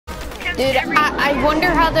happens Dude, every I wonder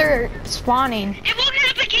how they're spawning. It won't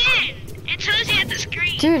happen again. It tells you at the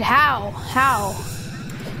screen. Dude, how? How?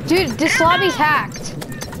 Dude, this lobby's hacked.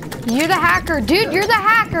 You're the hacker. Dude, you're the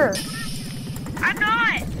hacker. I'm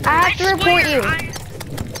not. I have to report you.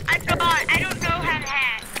 I'm not. I don't know how to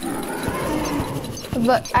hack.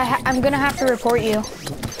 But I'm gonna have to report you.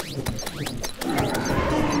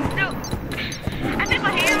 No. I put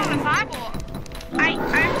my hand on the Bible. I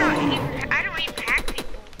don't even hack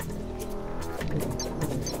people.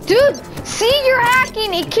 Dude, see, you're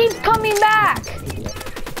hacking. It keeps coming back.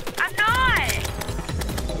 I'm not.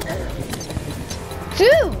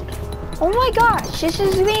 Dude. Oh my gosh, this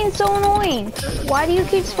is being so annoying. Why do you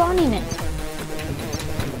keep spawning it?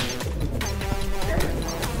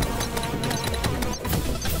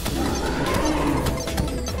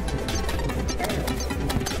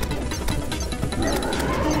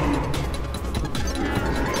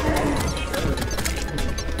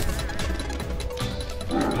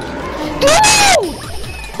 Dude!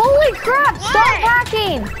 Holy crap, What? stop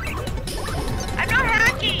hacking! I'm not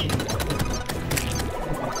hacking.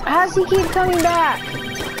 How does he keep coming back?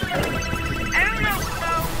 I don't know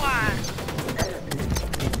why.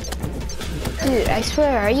 Dude, I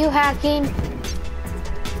swear, are you hacking?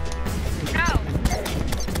 No.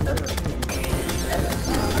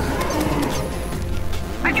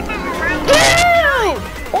 I can move around. Dude!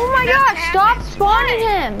 Oh my Nothing gosh, stop happens. spawning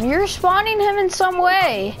him! You're spawning him in some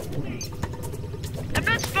way. I'm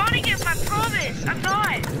not spawning him, I promise. I'm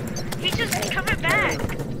not. He's just coming back.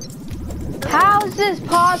 How is this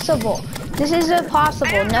possible? This is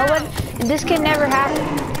impossible. No one, this can never happen.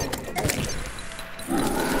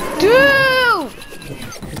 Dude!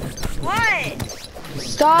 What?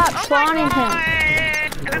 Stop Oh spawning my him.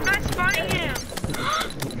 God. I'm not spawning him.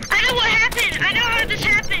 I know what happened. I know how this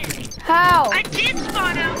happened. How? I did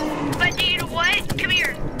spawn him, but do you know what? Come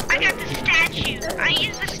here. I got the statue. I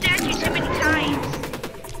used the statue so many times.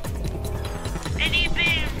 And he's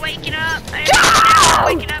been waking up.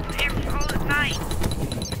 Waking up all the night.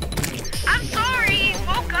 I'm sorry. He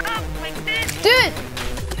woke up like this. Dude!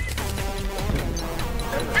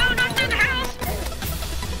 No, not through the house.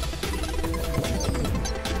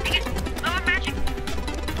 Oh, magic.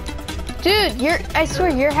 Dude, I swear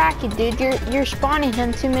you're hacking, dude. You're spawning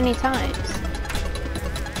him too many times.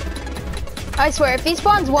 I swear, if he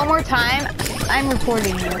spawns one more time, I'm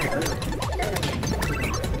reporting you.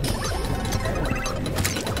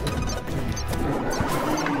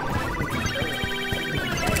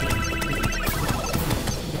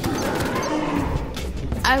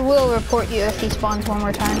 I will report you if he spawns one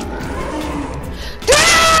more time. Dude!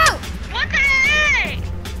 What the heck?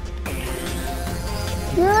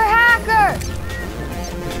 You're a hacker!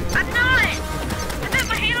 I'm not. I put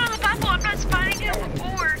my hand on the Bible. I'm not spawning him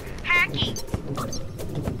before hacking.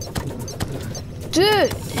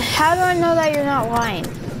 Dude, how do I know that you're not lying?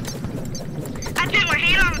 I put my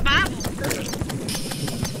hand on the Bible.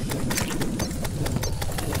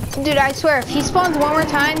 Dude, I swear, if he spawns one more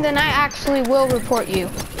time, then I actually will report you.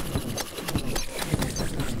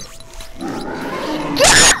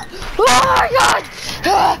 Oh my god!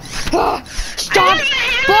 Stop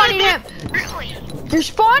spawning him! Really? You're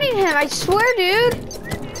spawning him, I swear, dude!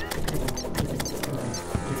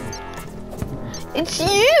 It's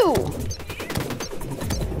you!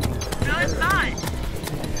 No, it's not.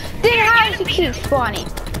 Then how does he keep spawning?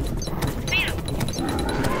 Beat him.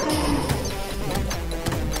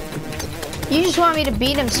 You just want me to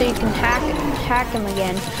beat him so you can hack him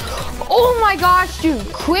again. Oh my gosh,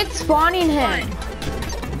 dude, quit spawning him.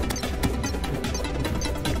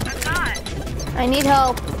 I'm not. I need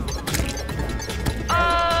help.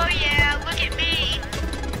 Oh, yeah, look at me.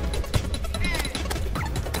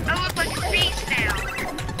 I look like a beast now.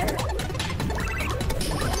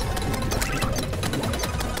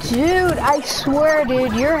 Dude, I swear,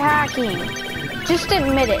 dude, you're hacking. Just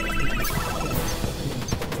admit it.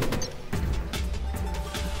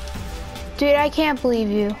 Dude, I can't believe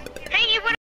you.